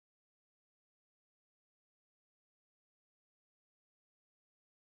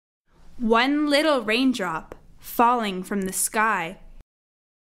One little raindrop falling from the sky.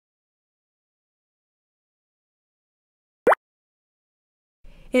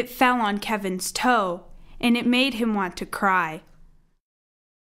 It fell on Kevin's toe, and it made him want to cry.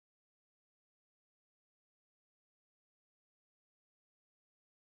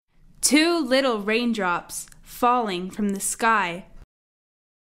 Two little raindrops falling from the sky.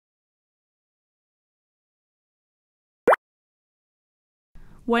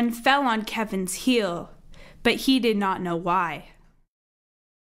 One fell on Kevin's heel, but he did not know why.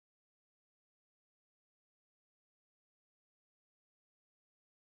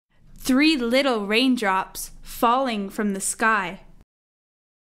 Three little raindrops falling from the sky.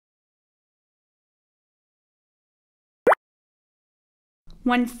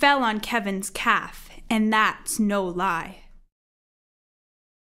 One fell on Kevin's calf, and that's no lie.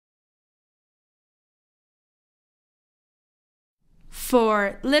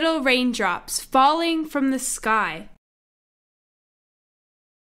 Four little raindrops falling from the sky.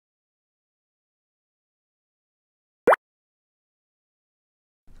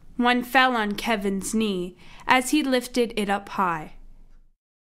 One fell on Kevin's knee as he lifted it up high.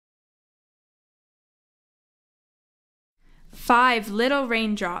 Five little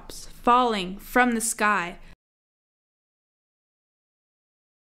raindrops falling from the sky.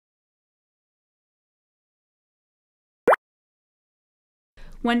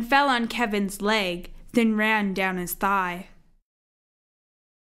 One fell on Kevin's leg, then ran down his thigh.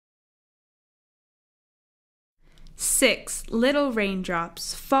 Six little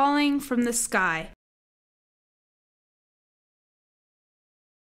raindrops falling from the sky.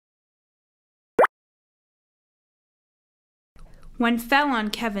 One fell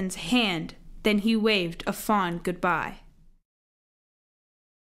on Kevin's hand, then he waved a fond goodbye.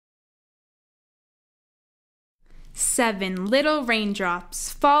 Seven little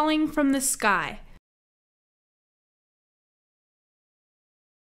raindrops falling from the sky.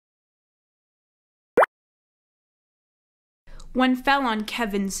 One fell on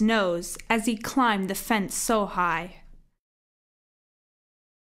Kevin's nose as he climbed the fence so high.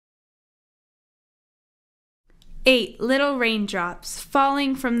 Eight little raindrops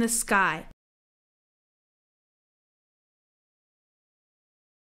falling from the sky.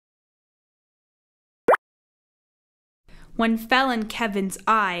 One fell in Kevin's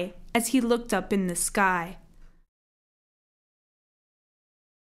eye as he looked up in the sky.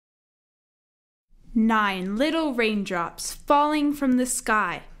 Nine little raindrops falling from the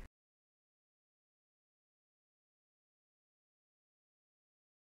sky.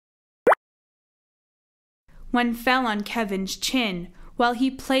 One fell on Kevin's chin while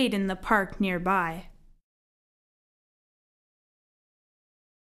he played in the park nearby.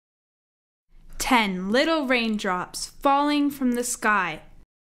 10 little raindrops falling from the sky.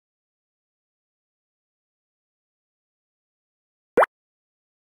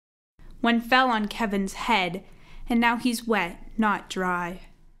 One fell on Kevin's head, and now he's wet, not dry.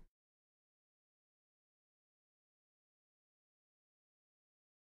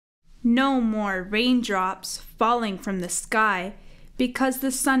 No more raindrops falling from the sky, because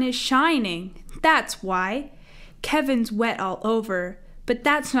the sun is shining, that's why. Kevin's wet all over, but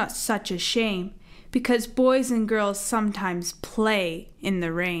that's not such a shame, because boys and girls sometimes play in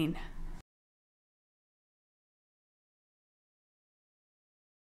the rain.